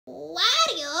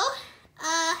Wario?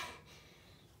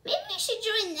 Maybe we should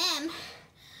join them.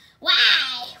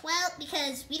 Why? Well,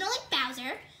 because we don't like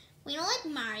Bowser. We don't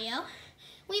like Mario.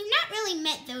 We've not really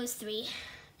met those three.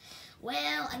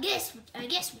 Well, I guess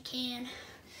we can.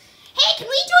 Hey, can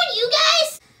we join you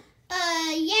guys?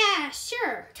 Yeah,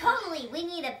 sure. Totally, we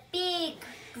need a big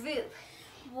group.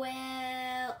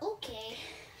 Well, okay.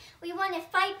 We want to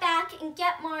fight back and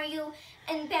get Mario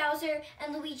and Bowser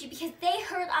and Luigi because they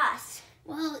hurt us.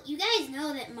 Well, you guys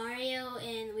know that Mario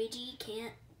and Luigi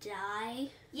can't die.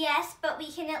 Yes, but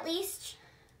we can at least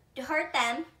hurt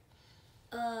them.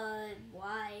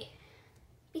 Why?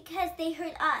 Because they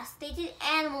hurt us. They did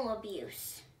animal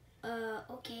abuse.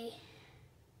 Okay.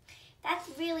 That's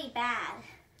really bad.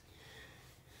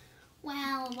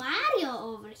 Well, Wario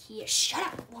over here, shut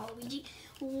up, Waluigi.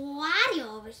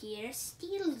 Wario over here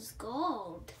steals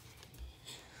gold.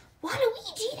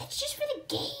 Waluigi, that's just for the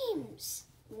games.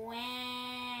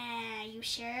 Wow, you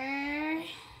sure?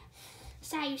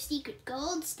 Saw your secret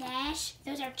gold stash.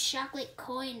 Those are chocolate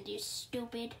coins, you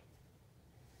stupid.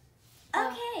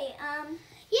 Okay,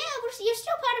 Yeah, you're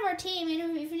still part of our team,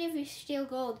 even if you steal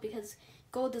gold, because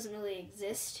gold doesn't really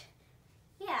exist.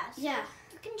 yeah, so Yeah.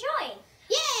 you can join.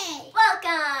 Yay!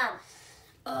 Welcome!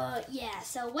 Yeah,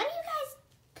 so what are you guys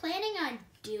planning on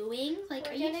doing? Like,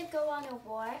 We're gonna go on a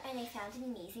war, and I found an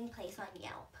amazing place on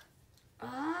Yelp.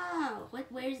 Oh,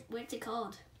 where's it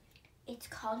called? It's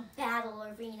called Battle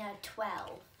Arena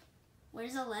 12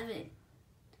 Where's 11?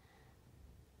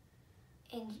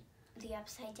 in the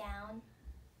Upside Down.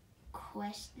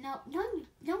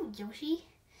 No, Yoshi.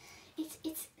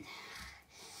 It's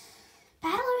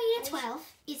Battle Arena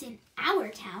 12 is in our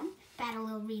town.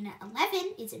 Battle Arena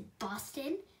 11 is in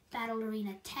Boston. Battle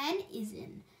Arena 10 is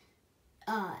in,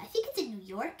 I think it's in New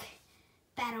York.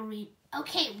 Battle Arena,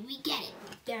 okay, we get it.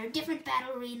 There are different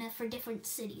Battle Arena for different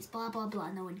cities. Blah, blah,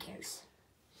 blah. No one cares.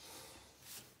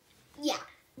 Yeah,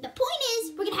 the point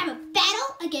is we're going to have a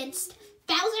battle against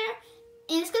Bowser,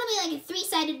 and it's going to be like a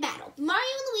three-sided battle. Mario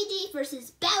and Luigi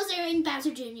versus Bowser and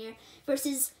Bowser Jr.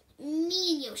 versus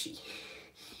me and Yoshi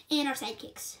and our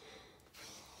sidekicks.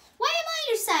 Why am I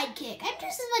your sidekick? I'm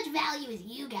just as much value as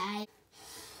you guys.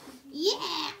 Yeah,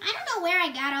 I don't know where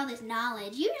I got all this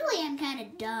knowledge. Usually I'm kind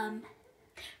of dumb.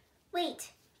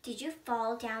 Wait, did you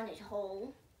fall down a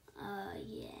hole?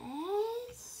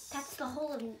 Yes. That's the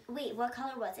hole of... Wait, what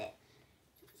color was it?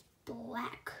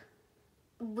 Black.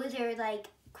 Were there, like,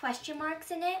 question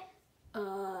marks in it?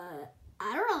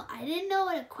 I don't know. I didn't know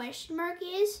what a question mark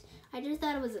is. I just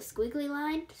thought it was a squiggly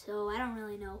line, so I don't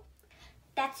really know.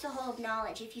 That's the hole of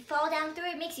knowledge. If you fall down through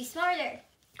it, it makes you smarter.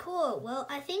 Cool. Well,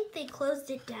 I think they closed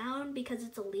it down because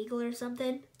it's illegal or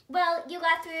something. Well, you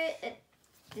got through it,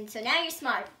 and so now you're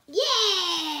smart.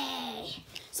 Yay!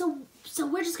 So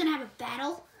we're just gonna have a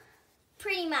battle?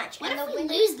 Pretty much. What And if we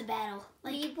winner- lose the battle?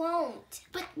 We won't.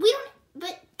 But we don't.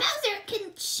 But Bowser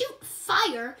can shoot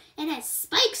fire and has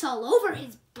spikes all over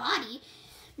his body.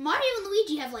 Mario and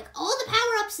Luigi have like all the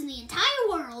power-ups in the entire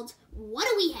world. What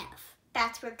do we have?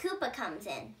 That's where Koopa comes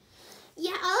in.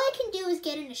 Yeah, all I can do is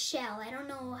get in a shell. I don't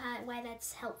know why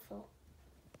that's helpful.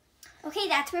 Okay,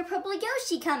 that's where Purple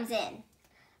Yoshi comes in.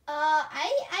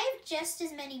 I have just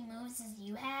as many moves as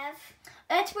you have.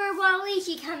 That's where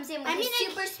Waluigi comes in with I mean, his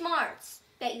super smarts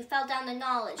that you fell down the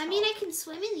knowledge I hole. mean, I can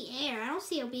swim in the air. I don't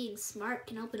see how being smart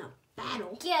can open a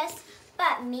battle. Yes,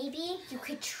 but maybe you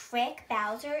could trick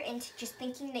Bowser into just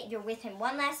thinking that you're with him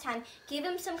one last time. Give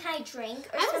him some kind of drink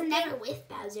or I something. was never with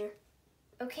Bowser.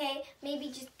 Okay, maybe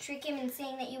just trick him into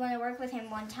saying that you want to work with him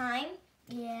one time.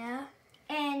 Yeah.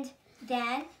 And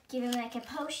then give him like a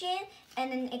potion,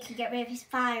 and then it can get rid of his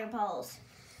fireballs.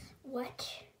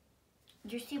 What?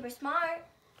 You're super smart.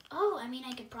 Oh, I mean,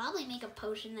 I could probably make a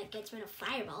potion that gets rid of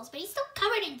fireballs, but he's still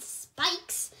covered in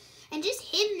spikes. And just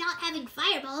him not having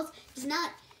fireballs does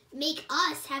not make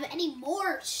us have any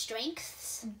more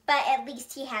strengths. But at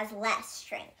least he has less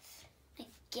strength. I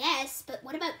guess, but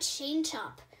what about Chain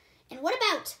Chomp? And what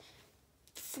about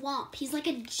Thwomp? He's like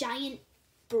a giant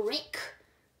brick.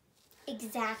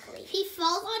 Exactly. If he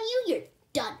falls on you, you're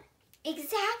done.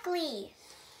 Exactly.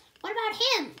 What about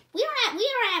him? We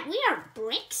are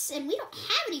bricks, and we don't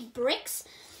have any bricks.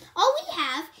 All we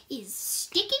have is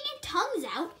sticking our tongues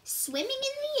out, swimming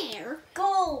in the air,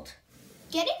 Gold.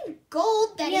 getting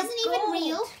gold that We have isn't even gold.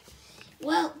 real.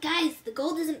 Well, guys, the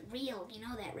gold isn't real. You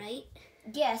know that, right?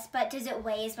 Yes, but does it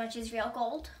weigh as much as real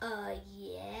gold?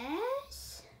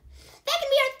 Yes. That can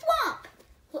be our Thwomp.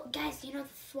 Well, guys, you know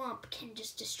the Thwomp can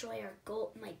just destroy our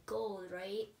gold, my gold,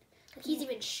 right? Like he's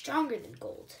even stronger than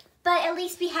gold. But at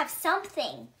least we have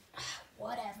something.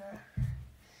 Whatever.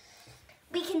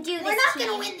 We can do this. We're not going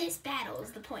to win this battle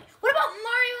is the point. What about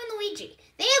Mario and Luigi?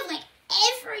 They have like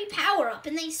every power-up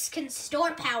and they can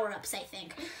store power-ups, I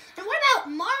think. And what about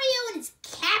Mario and his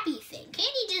cappy thing?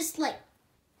 Can't he just like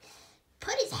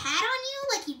put his hat on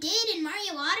you like he did in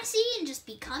Mario Odyssey and just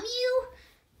become you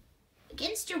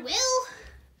against your will?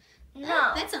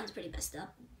 No. That sounds pretty messed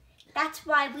up. That's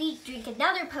why we drink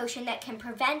another potion that can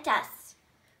prevent us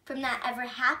from that ever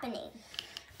happening.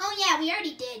 Oh yeah, we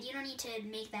already did. You don't need to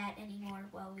make that anymore,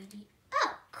 Luigi.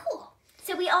 Oh, cool.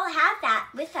 So we all have that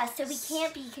with us, so we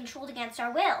can't be controlled against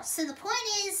our will. So the point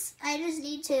is, I just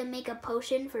need to make a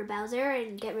potion for Bowser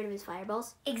and get rid of his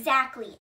fireballs? Exactly.